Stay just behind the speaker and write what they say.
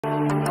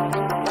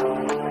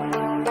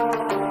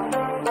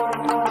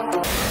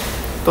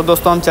तो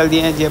दोस्तों हम चल दिए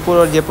हैं जयपुर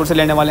और जयपुर से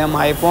लेने वाले हैं हम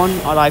आईफोन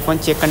और आईफोन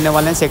चेक करने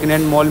वाले हैं सेकंड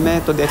हैंड मॉल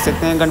में। तो देख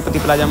सकते हैं गणपति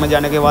प्लाजा में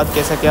जाने के बाद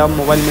कैसा क्या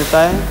मोबाइल मिलता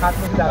है।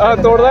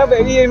 तोड़ रहा है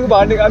ये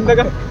बाहर अंदर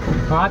का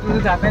हाथ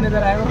में जाते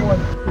नजर आएगा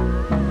mobile.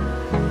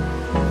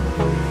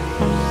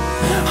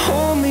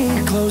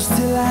 Close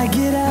till I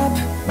get up,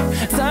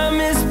 time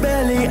is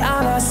barely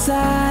on our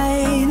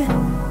side.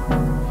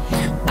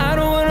 I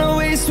don't wanna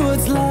waste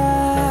what's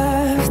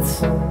left.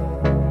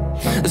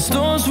 The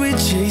storms we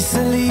chase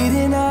are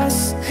leading us,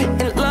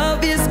 and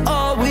love is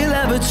all we'll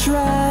ever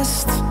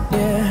trust.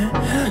 Yeah,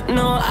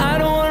 no, I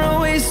don't wanna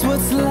waste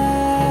what's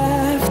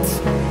left.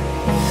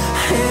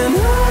 And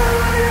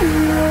on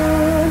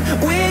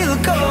we'll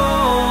go,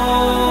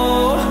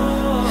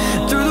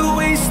 through the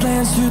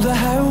wastelands, through the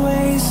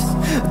highways,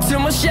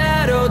 till my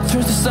shadow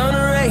turns to sun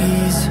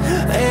rays.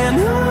 And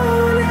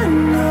on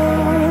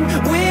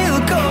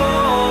we'll go,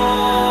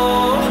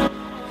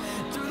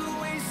 through the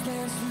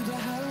wastelands, through the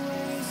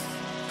highways.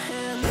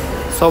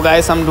 So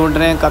guys हम ढूंढ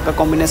रहे हैं काका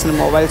combination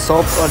mobile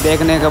shop और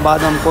देखने के बाद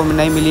हमको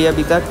नहीं मिली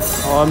अभी तक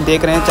और हम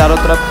देख रहे हैं चारों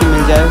तरफ की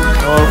मिल जाए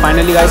और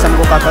फाइनली गाइस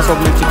हमको काका शॉप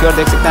मिल चुकी है और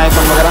देख सकते हैं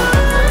आईफोन वगैरह।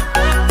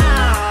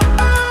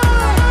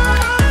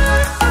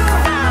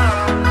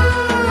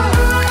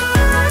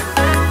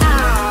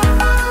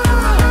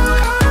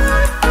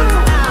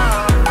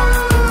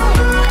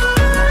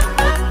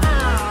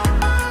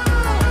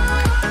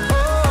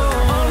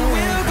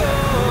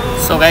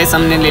 तो गाइस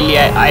हमने ले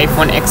लिया है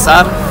आईफोन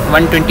XR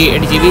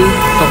 128 GB।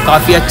 तो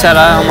काफ़ी अच्छा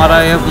रहा हमारा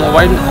ये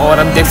मोबाइल और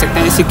अब देख सकते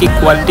हैं इसी की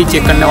क्वालिटी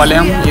चेक करने वाले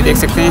हैं हम। ये देख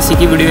सकते हैं इसी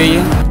की वीडियो है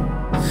ये।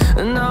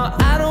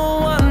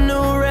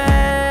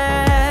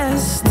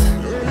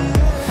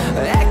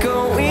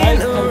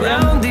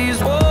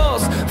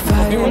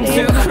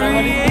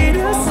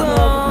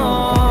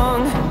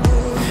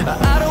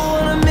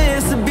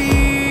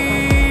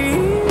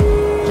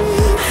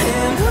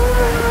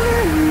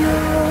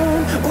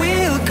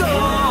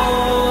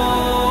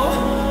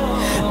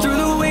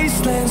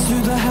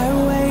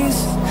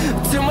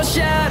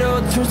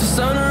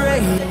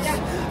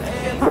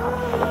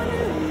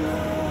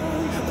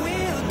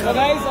 तो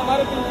गाइस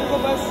हमारे पिंकी को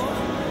बस